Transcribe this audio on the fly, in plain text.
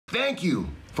Thank you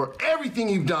for everything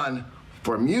you've done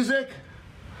for music,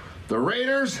 the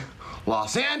Raiders,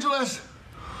 Los Angeles,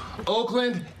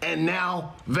 Oakland, and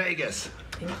now Vegas.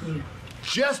 Thank you.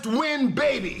 Just win,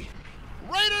 baby!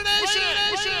 Raider Nation!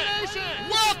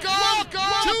 Welcome to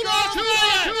Las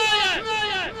Vegas!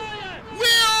 We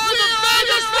are the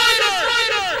Vegas Raiders!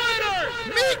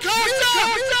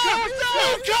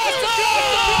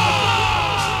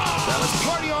 Now let's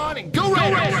party on and go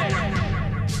Raiders!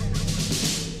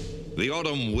 The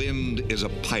autumn wind is a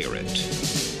pirate,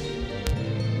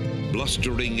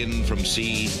 blustering in from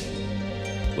sea.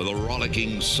 With a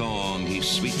rollicking song he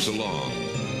sweeps along,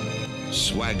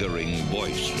 swaggering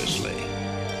boisterously.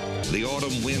 The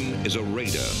autumn wind is a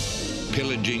raider,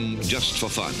 pillaging just for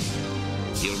fun.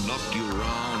 He'll knock you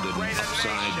around and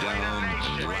upside down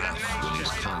and laugh when he's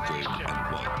conquered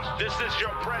and won. This is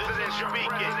your president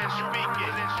speaking.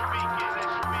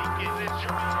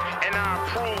 And I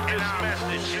approve this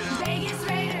message. Vegas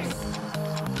Raiders.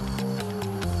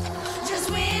 Just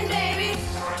win, baby.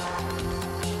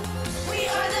 We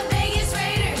are the Vegas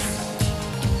Raiders.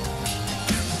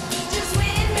 Just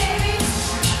win, baby.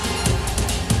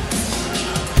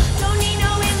 Don't need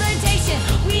no invitation.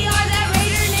 We are that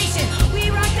Raider Nation. We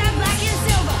rock that black and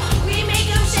silver. We make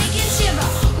them shake and shiver.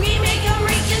 We make them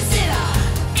reconsider.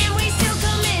 And we still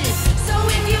committed. So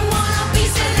if you want a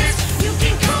piece of this, you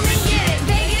can come and get it.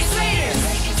 Vegas Raiders.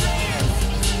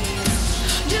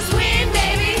 Just win,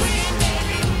 baby.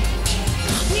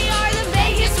 We are the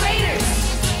Vegas Raiders.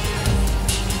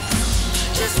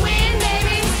 Just win,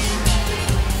 baby.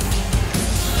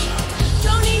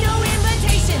 Don't need no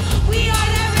invitation. We are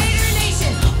that Raider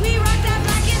Nation. We rock that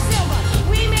black and silver.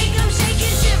 We make them shake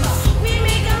and shiver. We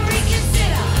make them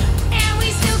reconsider. And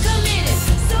we still committed.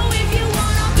 So if you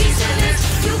want a piece of this,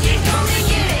 you can come and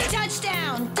get it.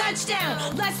 Touchdown,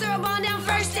 touchdown. Let's throw a ball down,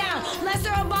 first down. Let's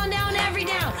throw a ball down every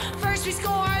down. First we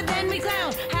score, then we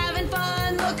clown. Having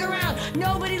fun, look around.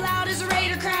 Nobody loud as a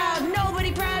Raider crowd.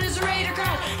 Nobody proud as a Raider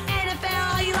crowd.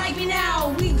 NFL, you like me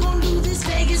now? We gon' do this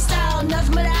Vegas style.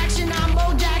 Nothing but action. I'm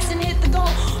Bo Jackson, hit the goal.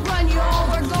 Run you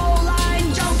over, goal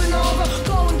line, jumping over.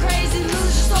 Going crazy,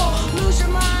 lose your soul. Lose your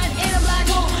mind in a black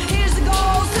hole. Here's the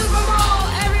goal, Super Bowl.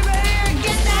 Everybody here,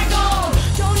 get that goal.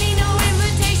 Don't need no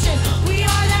invitation. We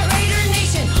are that Raider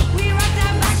Nation. We rock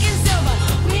that black and silver.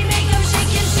 We make them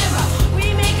shake and shiver.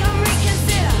 We make them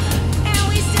reconsider.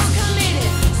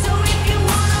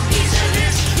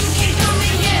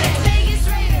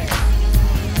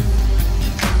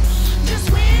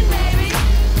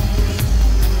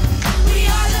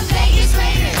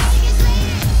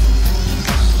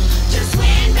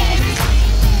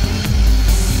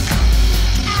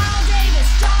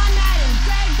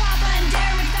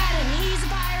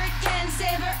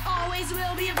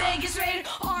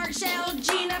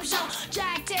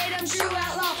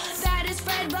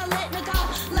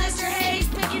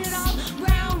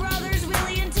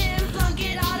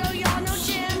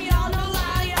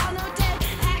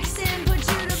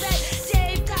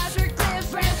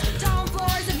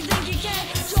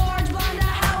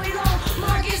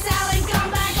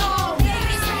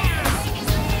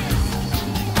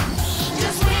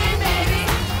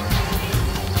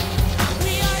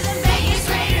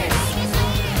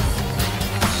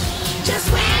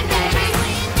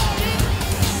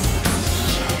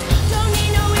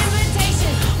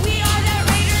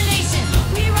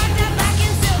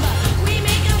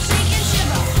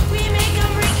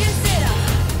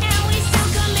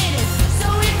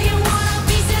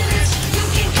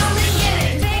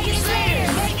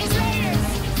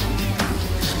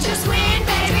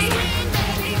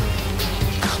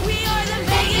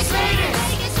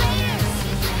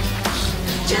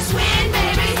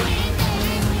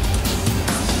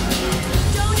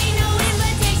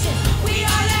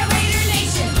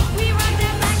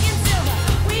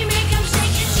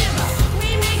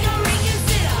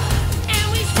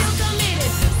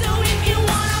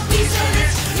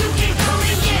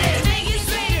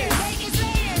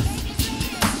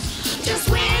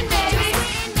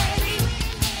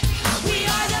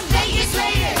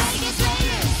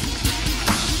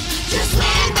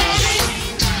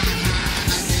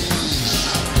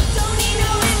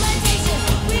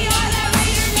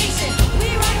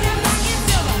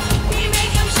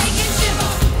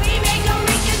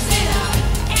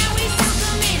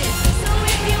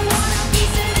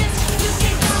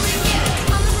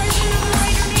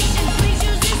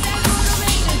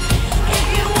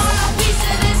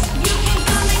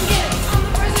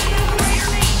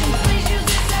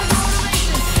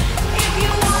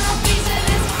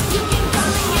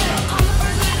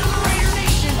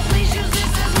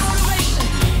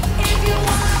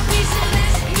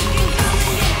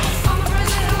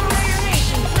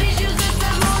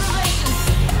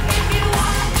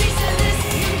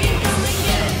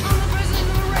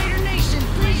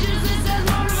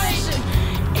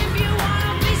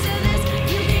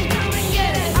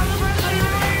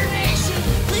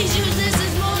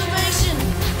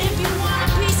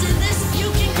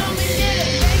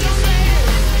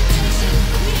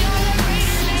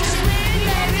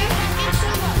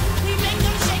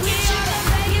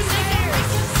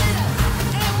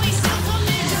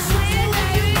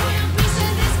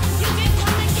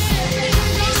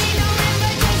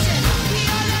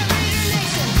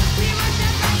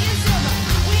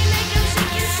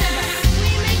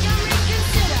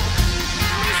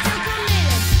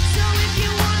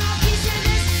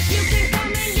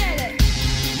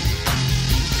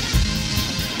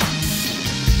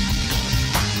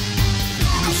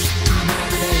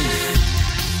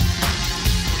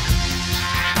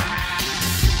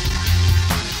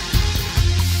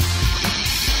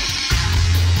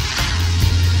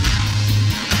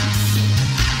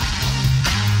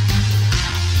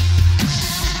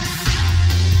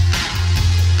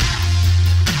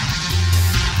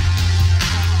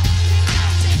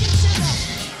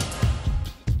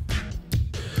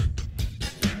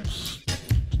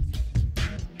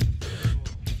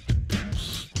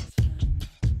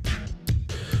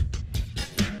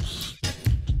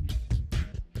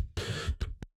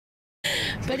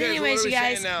 But Okay, so anyways, what are you we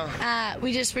guys, saying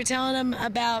we just were telling them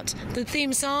about the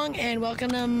theme song and welcome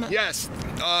them. Yes.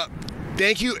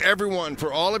 Thank you, everyone,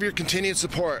 for all of your continued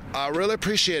support. I really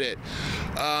appreciate it.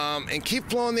 And keep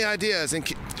flowing the ideas. And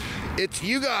it's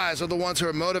you guys are the ones who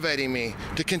are motivating me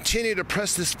to continue to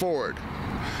press this forward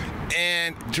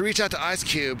and to reach out to Ice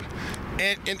Cube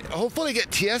and hopefully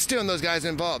get Tiesto and those guys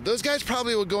involved. Those guys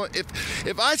probably will go.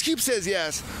 If Ice Cube says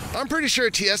yes, I'm pretty sure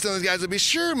Tiesto and those guys will be,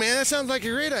 sure, man, that sounds like a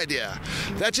great idea.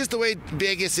 That's just the way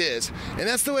Vegas is, and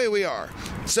that's the way we are.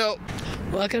 So,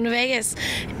 welcome to Vegas.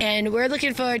 And we're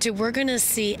looking forward to, we're going to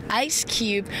see Ice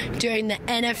Cube during the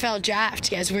NFL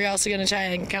draft. Guys, we're also going to try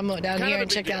and come down here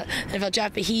and check out the NFL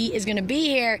draft. But he is going to be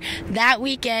here that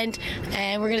weekend,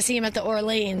 and we're going to see him at the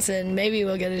Orleans, and maybe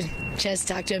we'll get a chance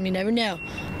to talk to him. You never know.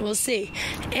 We'll see.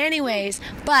 Anyways,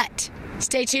 but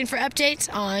stay tuned for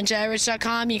updates on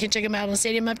JediRich.com. You can check them out on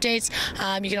Stadium Updates.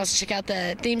 You can also check out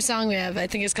the theme song we have. I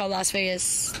think it's called Las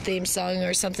Vegas theme song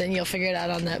or something. You'll figure it out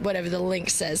on whatever the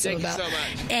link says. Thank you so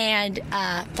much. And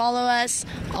follow us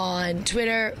on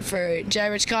Twitter for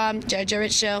JediRich.com,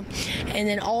 Jedi Show. And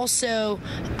then also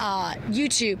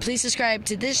YouTube. Please subscribe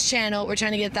to this channel. We're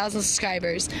trying to get 1,000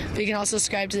 subscribers. But you can also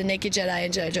subscribe to the Naked Jedi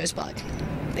and Jedi Joy's blog.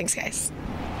 Thanks, guys.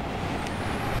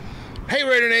 Hey,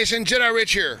 Raider Nation, Jedi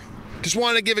Rich here. Just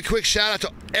wanted to give a quick shout out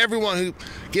to everyone who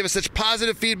gave us such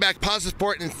positive feedback, positive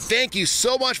support, and thank you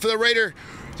so much for the Raider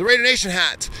Nation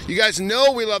hats. You guys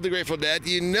know we love the Grateful Dead.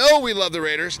 You know we love the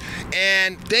Raiders,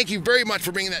 and thank you very much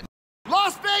for bringing that.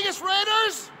 Las Vegas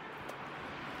Raiders,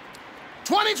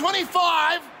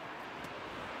 2025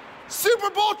 Super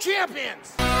Bowl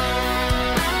champions.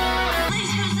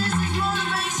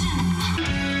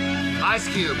 Ice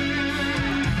Cube,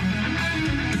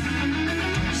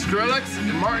 Skrillex,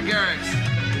 and Martin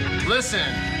Garrix. Listen,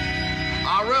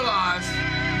 I realized,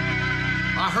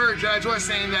 I heard Jedi Joy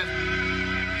saying that,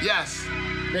 yes,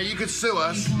 that you could sue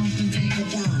us,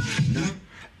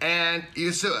 and you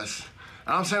can sue us.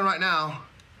 And I'm saying right now,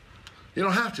 you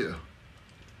don't have to.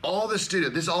 All this studio,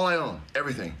 this is all I own,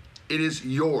 everything. It is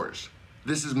yours.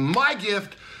 This is my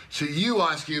gift to you,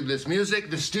 Ice Cube, this music,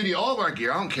 this studio, all of our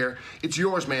gear, I don't care. It's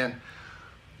yours, man.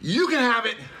 You can have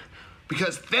it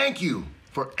because thank you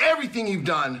for everything you've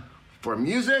done for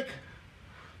music,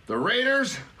 the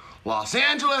Raiders, Los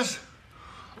Angeles,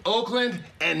 Oakland,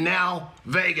 and now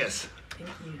Vegas. Thank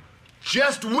you.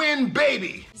 Just win,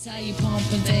 baby. That's how you pump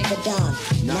and take a dog.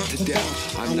 Not to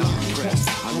death, I'm not impressed,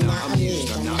 I'm not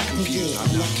amused, I'm not confused,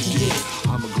 I'm not confused.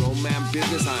 I'm a grown man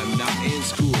business, I'm not in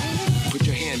school. Put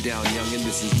your hand down, youngin',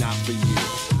 this is not for you.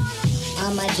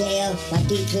 On my jail, my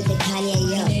beats with the Kanye,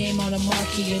 yo. Your name on a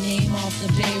marquee, your name off the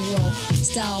payroll.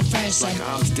 Style fresh Like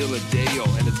I'm still a Dayo,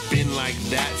 and it's been like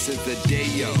that since the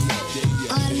Dayo.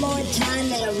 On more time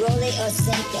than a Rolly or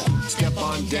Seiko. Step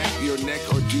on deck, your neck,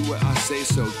 or do what I say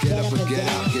so. Get up or get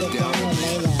out, get down and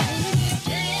lay low.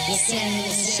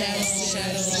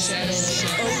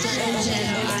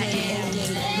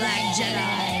 Black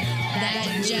Jedi, that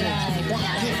Jedi.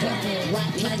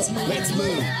 Let's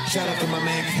move. Shout out to my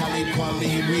man Khalid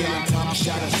Kwame. We on top.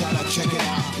 Shout out, check it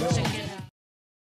out.